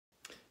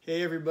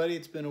Hey everybody,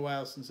 it's been a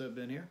while since I've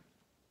been here.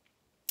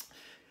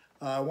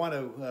 I want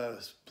to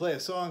play a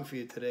song for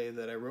you today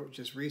that I wrote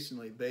just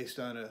recently based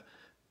on a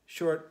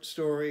short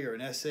story or an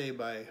essay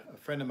by a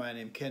friend of mine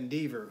named Ken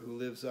Deaver, who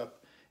lives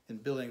up in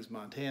Billings,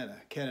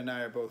 Montana. Ken and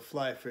I are both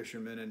fly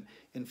fishermen, and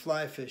in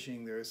fly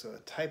fishing there's a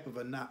type of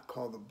a knot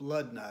called the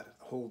blood knot. It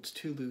holds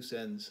two loose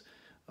ends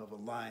of a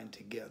line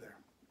together.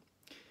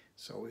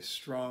 It's always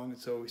strong,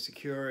 it's always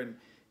secure, and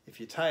if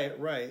you tie it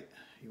right,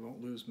 you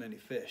won't lose many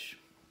fish.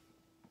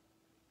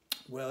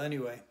 Well,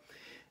 anyway,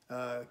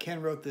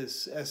 Ken wrote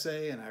this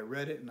essay, and I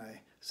read it, and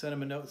I sent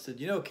him a note and said,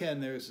 you know,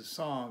 Ken, there's a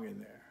song in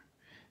there.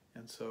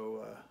 And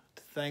so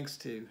thanks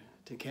to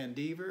Ken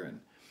Deaver, and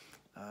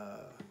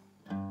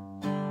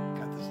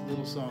got this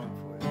little song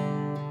for you.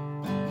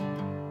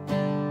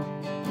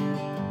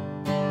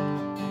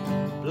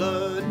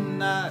 Blood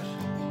knot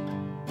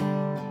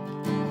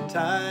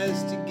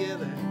ties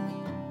together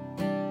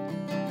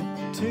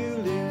two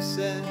loose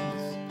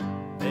ends,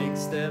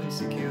 makes them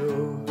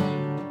secure.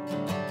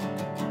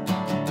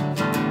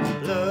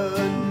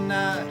 Blood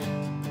knot,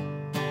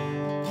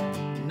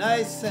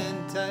 nice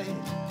and tight,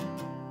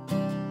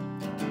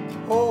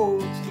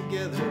 holds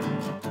together,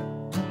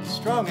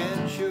 strong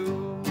and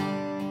sure.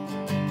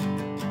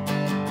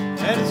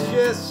 And it's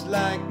just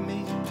like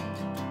me,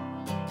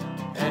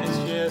 and it's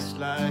just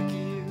like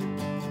you,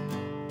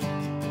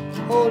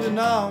 holding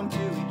on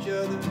to each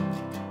other,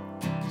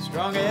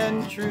 strong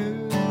and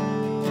true.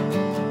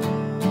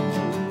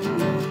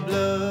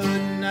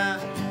 Blood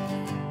knot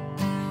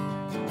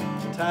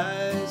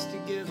ties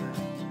together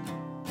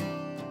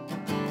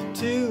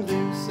two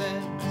loose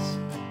ends,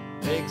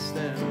 makes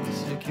them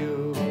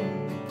secure.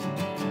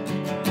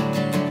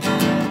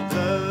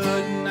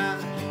 Blood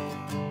knot,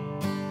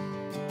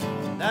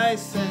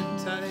 nice and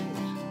tight,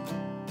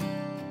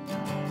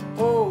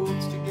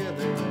 holds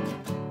together,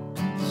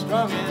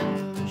 strong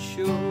and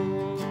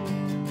sure.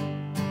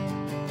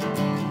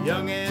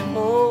 Young and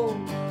old,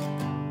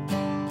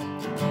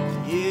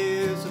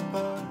 years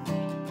apart,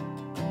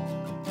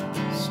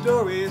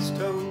 stories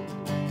told,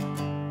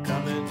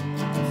 coming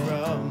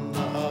from the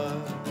heart.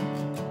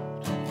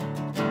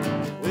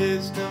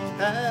 Wisdom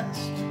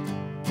passed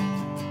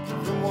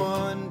from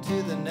one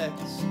to the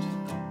next,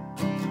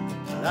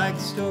 like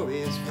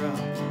stories from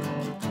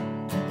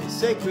a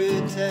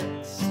sacred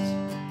text.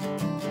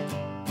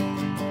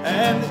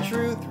 And the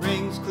truth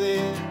rings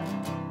clear,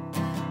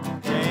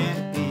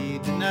 can't be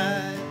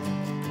denied,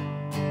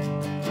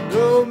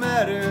 no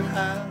matter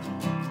how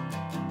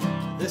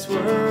this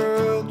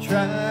world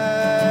tries.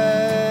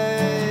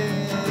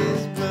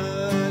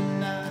 Blood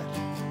knot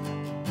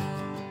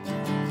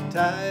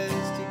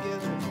ties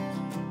together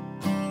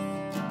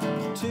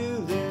two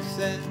loose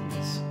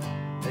ends,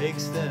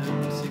 makes them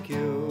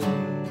secure.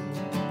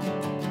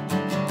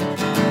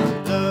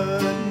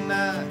 Blood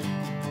knot,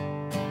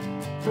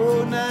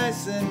 oh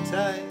nice and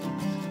tight,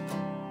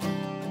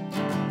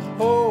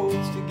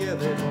 holds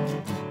together,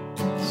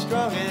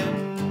 strong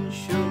and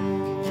sure.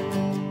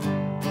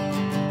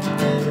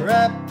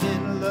 Wrapped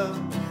in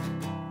love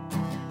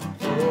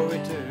for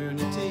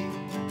eternity,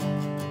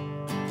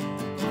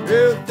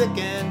 through thick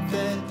and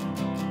thin,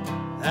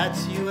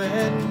 that's you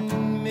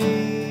and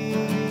me.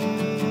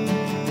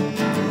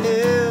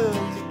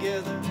 Held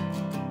together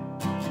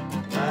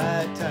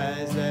by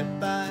ties that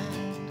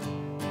bind,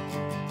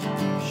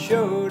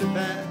 sure to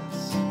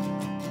pass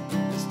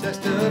this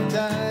test of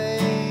time.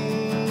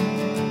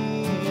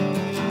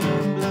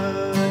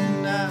 Blood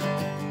knot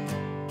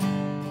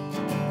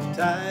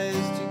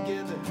ties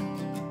together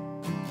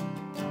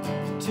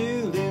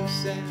two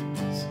loose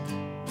ends,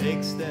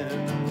 makes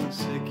them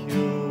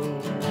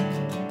secure.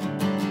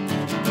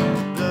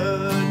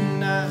 Blood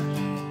knot,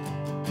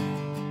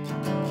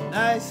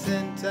 nice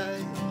and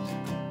tight,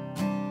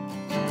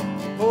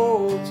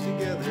 holds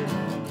together,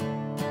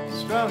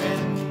 strong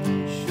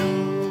and sure.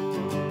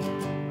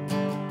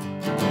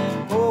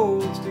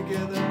 Holds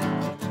together,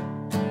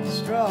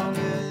 strong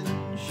and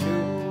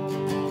sure.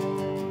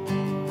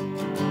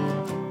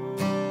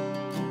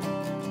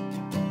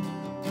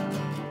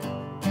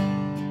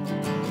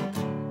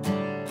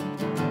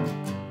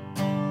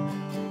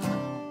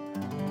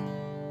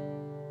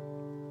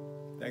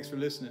 Thanks for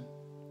listening.